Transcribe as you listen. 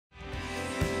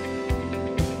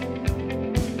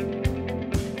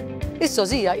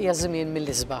Iż-żgħażagħ hija żmien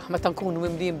mill-isbaħ meta nkunu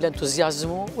mimlin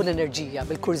bl-entużjażmu u l-enerġija,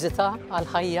 bil-kurżità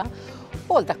għall-ħajja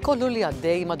u għal dak kollu li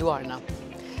għaddej madwarna.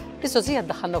 Iż-żgħażagħ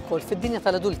ddaħħalna wkoll fid-dinja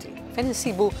tal-adulti fejn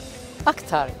insibu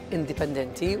aktar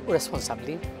indipendenti u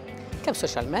responsabbli, kemm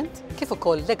soċjalment kif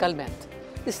ukoll legalment.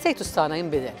 L-istatus tagħna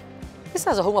jinbidel.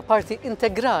 Iż-żgħażagħ huma parti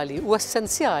integrali u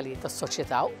essenzjali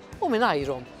tas-soċjetà u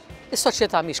mingħajrhom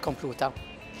is-soċjetà mhix kompluta.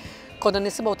 Konna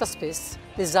nisimgħu ta' spiss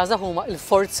li ż-żgħażagħ huma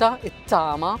l-forza,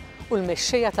 it-tama u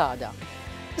l-mexxejja tagħna.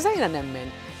 Iżda jiena nemmen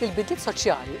li l-bidliet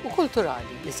soċjali u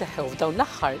kulturali li seħħew f'dawn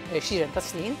l-aħħar 20 ta'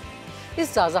 snin,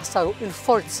 iż-żgħażagħ saru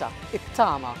l-forza,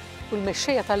 it-tama u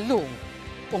l-mexxejja tal-lum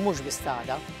u mhux biss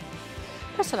tagħna.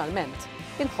 Personalment,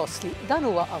 inħoss li dan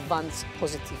huwa avvanz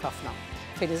pożittiv ħafna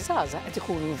fejn iż-żgħażagħ qed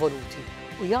ikunu involuti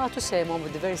u jagħtu semhom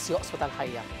f'diversi oqsma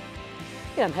tal-ħajja.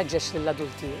 Jiena nħeġġeġ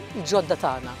lill-adulti l-ġodda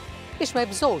tagħna biex ma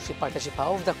jibżgħux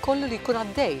jipparteċipaw f'dak kollu li jkun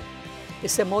għaddej,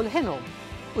 isemmu l-ħinhom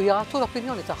u jagħtu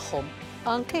l-opinjoni tagħhom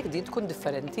anke jekk din tkun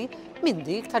differenti minn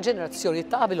dik ta' ġenerazzjoni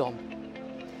ta' qabilhom.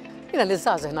 Jiena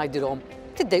liż-żgħażagħ ngħidilhom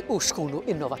tiddejqux tkunu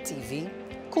innovattivi,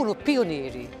 kunu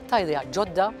pionieri ta' idejat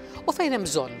ġodda u fejn hemm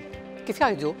bżonn, kif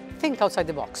jgħidu think outside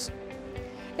the box.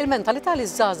 Il-mentalità li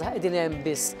ż-żgħażagħ qegħdin hemm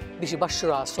biss biex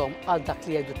ibaxxu rashom għal dak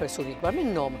li jgħidu persuni kbar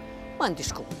minnhom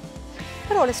m'għandix tkun.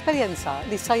 Però l-esperjenza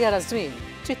li sajjara żmien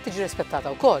trid tiġi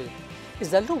rispettata wkoll.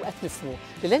 Iżda llum qed nifhmu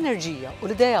li l-enerġija u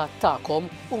l-idejat tagħkom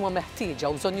huma meħtieġa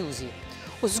u bżonjużi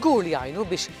u żgur li jgħinu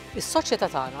biex is-soċjetà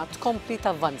tagħna tkompli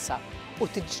tavvanza u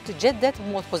tiġġedded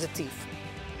b'mod pożittiv.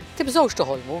 Tibżgħux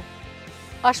toħolmu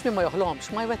għax min ma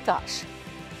joħlomx ma jwettaqx.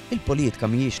 Il-politika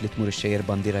mhijiex li tmur ixxejjer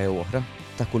bandiera jew oħra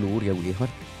ta' kulur jew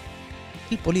ieħor.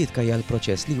 Il-politika hija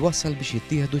l-proċess li jwassal biex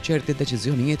jittieħdu ċerti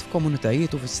deċiżjonijiet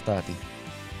f'komunitajiet u f'stati.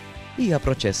 Hija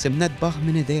proċess imnedbaħ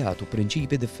minn idejat u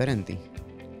prinċipji differenti.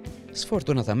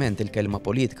 Sfortunatament il-kelma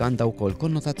politika għandha wkoll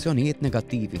konnotazzjonijiet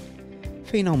negattivi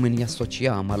fejn hawn min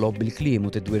jassoċjaha ma' lobb il-kliem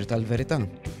u tidwir tal-verità,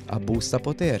 abbuż ta'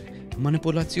 poter,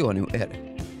 manipulazzjoni u għerq.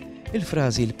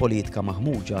 Il-frażi l-politika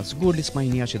maħmuġa żgur li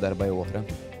smajniha xi darba jew oħra.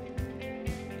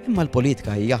 Imma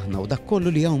l-politika hija aħna u dak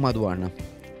kollu li hawn madwarna.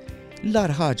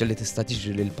 L-ar ħaġa li tista'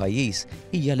 tiġri lill-pajjiż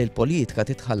hija li l-politika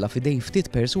titħalla f'idejn ftit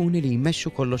persuni li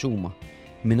jmexxu kollox huma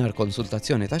mingħajr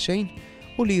konsultazzjoni ta' xejn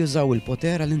u li jużaw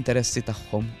il-poter għall-interessi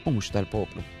tagħhom u mhux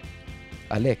tal-poplu.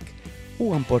 Għalhekk,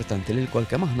 huwa importanti li l-kol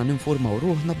kemm aħna ninformaw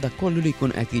ruħna b'dak kollu li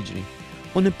jkun qed jiġri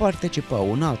u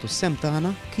nipparteċipaw u nagħtu s-sem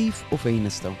tagħna kif u fejn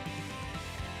nistgħu.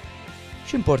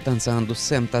 X'importanza għandu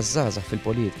s-sem taż-żgħażagħ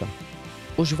fil-politika?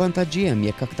 U x'vantaġġi hemm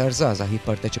jekk aktar żgħażagħ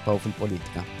jipparteċipaw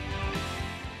fil-politika?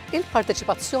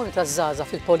 Il-parteċipazzjoni taż-żgħażagħ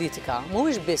fil-politika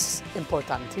mhuwiex biss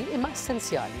importanti imma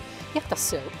essenzjali jekk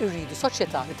tassew irridu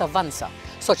soċjetà li tavvanza,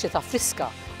 soċjetà friska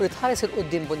u li tħares il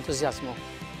quddiem b'entużjażmu.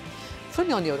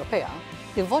 Fl-Unjoni Ewropea,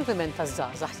 l-involviment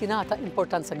taż-żgħażagħ jingħata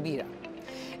importanza kbira.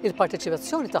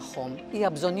 Il-parteċipazzjoni tagħhom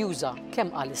hija bżonjuża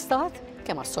kemm għall-Istat,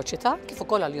 kemm għas-soċjetà kif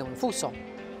ukoll għalihom infushom.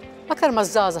 Aktar ma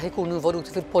żgħażagħ ikunu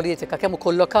involuti fil-politika kemm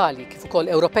ukoll lokali kif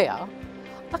ukoll Ewropea,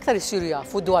 aktar isiru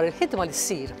jafu dwar il-ħidma li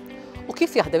ssir u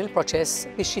kif jaħdem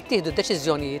il-proċess biex jittieħdu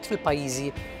deċiżjonijiet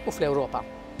fil-pajjiżi u fl-Ewropa.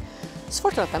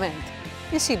 Sfortunatament,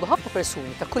 jinsibu ħafna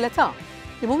persuni ta' kull età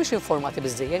li mhumiex informati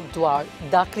biżżejjed dwar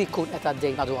dak li jkun qed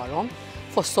għaddej madwarhom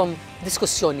fosthom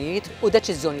diskussjonijiet u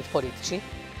deċiżjonijiet politiċi.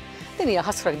 Din hija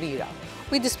ħasra kbira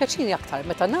u jiddispjaċini aktar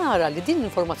meta nara li din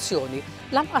l-informazzjoni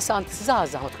lanqas għand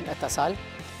żgħażagħ ma tkun qed tasal.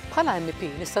 Bħala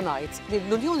MP nista' ngħid li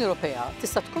l-Unjoni Ewropea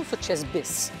tista' tkun suċċess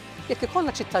biss jekk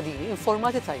ikollna ċittadini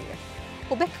informati tajjeb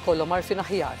u bekk ikollhom għarfien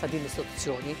aħjar ta' din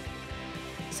l-istituzzjoni.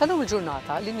 Salum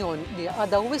il-ġurnata l-Unjoni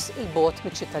għadha wisq il-bogħod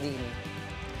miċ-ċittadini.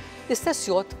 L-istess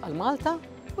jgħod għal Malta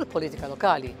u l-politika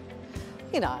lokali.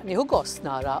 Jiena nieħu gost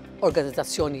nara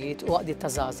organizzazzjonijiet u għaqdiet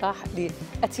ta' żgħażagħ li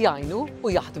qed jgħinu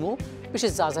u jaħdmu biex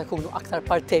iż-żgħażagħ ikunu aktar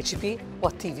parteċipi u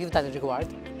attivi f'dan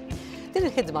ir-rigward. Din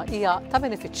il-ħidma hija ta'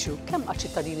 benefiċċju kemm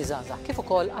għaċ-ċittadini żgħażagħ kif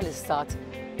ukoll għall-Istat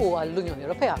u għall-Unjoni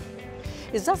Ewropea.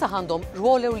 Iż-żgħażagħ għandhom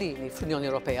rwol ewlieni fl-Unjoni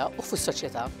Ewropea u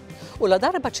fis-soċjetà u la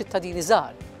darba ċittadini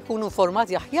żgħar ikunu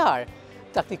informati aħjar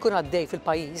dak li jkun għaddej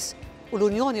fil-pajjiż u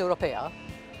l-Unjoni Ewropea,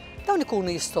 dawn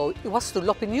ikunu jistgħu jwasslu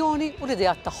l-opinjoni u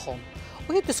l-idejat tagħhom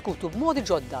u jiddiskutu b'modi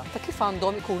ġodda ta' kif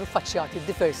għandhom ikunu ffaċċjati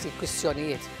diversi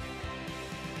kwistjonijiet.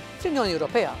 Fl-Unjoni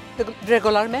Ewropea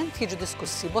regolarment jiġu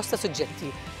diskussi bosta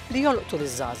suġġetti li jolqtu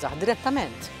liż-żgħażagħ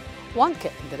direttament u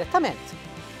anke indirettament.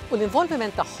 U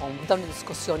l-involviment tagħhom f'dawn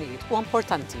id-diskussjonijiet huwa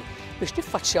importanti biex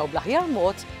tiffaċċjaw bl-aħjar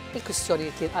mod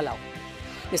il-kwistjonijiet li nqalgħu.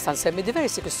 Nista' nsemmi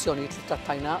diversi kwistjonijiet li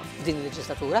trattajna f'din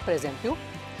il-leġislatura, pereżempju,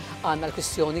 għandna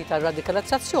l-kwistjoni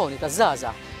tar-radikalizzazzjoni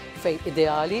taż-żgħażagħ fejn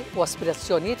ideali u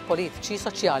aspirazzjonijiet politiċi,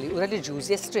 soċjali u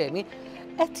reliġjużi estremi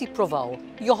qed jippruvaw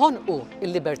joħonqu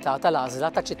l-libertà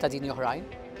tal-għażla ta' ċittadini oħrajn?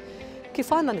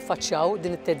 Kif għandna niffaċċjaw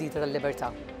din it-theddida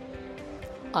tal-libertà?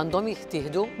 Għandhom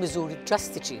jittieħdu miżuri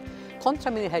drastiċi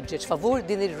kontra min iħeġġeġ favur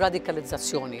din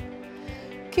ir-radikalizzazzjoni.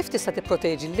 Kif tista'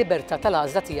 tipproteġi l-libertà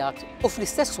tal-għażla tiegħek u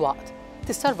fl-istess waqt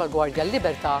tissalvagwardja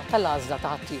l-libertà tal-għażla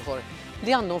ta' ħaddieħor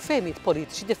li għandhom fehmiet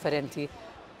politiċi differenti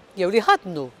jew li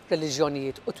ħadnu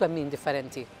reliġjonijiet u twemmin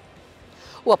differenti.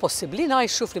 Huwa possibbli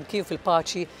ngħixu flimkien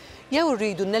fil-paċi jew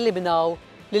rridu neliminaw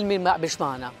lil min ma jaqbilx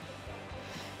magħna.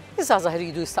 Iż-żgħażagħ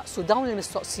iridu jistaqsu dawn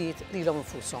il-mistoqsijiet lilhom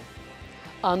infushom.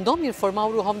 Għandhom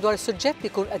jinformaw ruhom dwar is-suġġett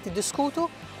li jkun qed jiddiskutu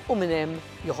u minn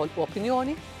hemm joħolqu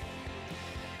opinjoni.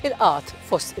 Il-qatt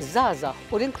fost iż-żgħażagħ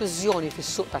u l-inklużjoni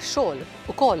fis-suq tax-xogħol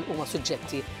ukoll huma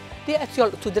suġġetti li qed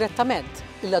jolqtu direttament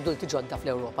lill-adulti ġodda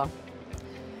fl-Ewropa.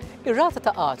 Ir-rata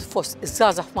ta' qatt fost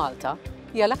iż-żgħażagħ f'Malta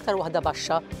hija l-aktar waħda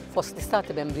baxxa fost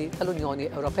l-Istati Membri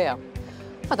tal-Unjoni Ewropea.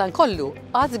 Madankollu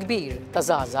qatt kbir ta'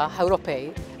 żgħażagħ Ewropej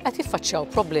qed jiffaċċjaw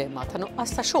problema ta'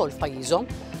 nuqqas ta' xogħol f'pajjiżhom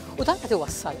u dan qed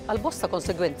iwassal għal bosta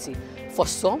konsegwenzi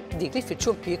fosthom dik li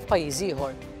jfittxu impjieg f'pajjiż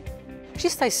ieħor.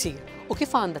 X'jista' jsir u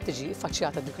kif għandha tiġi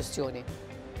ffaċċjata din kwistjoni?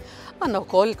 Għandna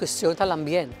wkoll il-kwistjoni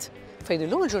tal-ambjent fejn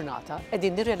illum il-ġurnata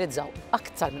qegħdin nirrealizzaw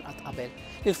aktar minn qatt qabel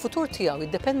li l-futur tiegħu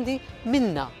jiddependi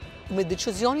minna u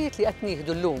mid-deċiżjonijiet li qed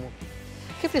nieħdu llum.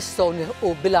 Kif nistgħu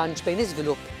nilħqu bilanċ bejn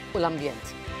iż-żvilupp u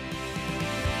l-ambjent?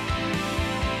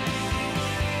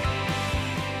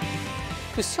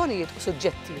 Kwistjonijiet u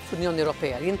suġġetti fl-Unjoni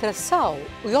Ewropea li jinteressaw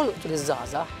u jolqtu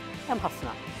liż-żgħażagħ hemm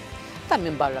ħafna. Dan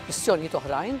minn barra kwistjonijiet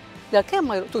oħrajn li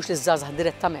għalkemm ma jolqtux liż-żgħażagħ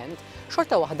direttament,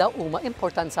 xorta waħda huma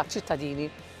importanza ċittadini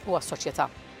u għas-soċjetà.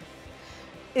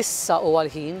 Issa huwa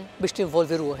l-ħin biex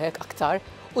tinvolvi ruħek aktar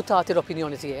u tagħti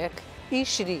l-opinjoni tiegħek hi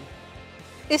x'inhi.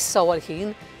 Issa huwa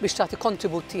l-ħin biex tagħti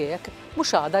kontribut tiegħek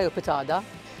mhux għada jew pitada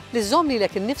li żomm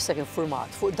lilek innifsek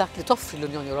infurmat fuq dak li toffri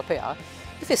l-Unjoni Ewropea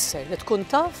ifisser li tkun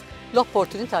taf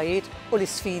l-opportunitajiet u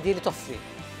l-isfidi li toffri.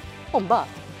 U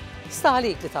mbagħad sta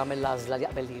għalik li tagħmel l-għażla li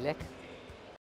jaqbel lilek.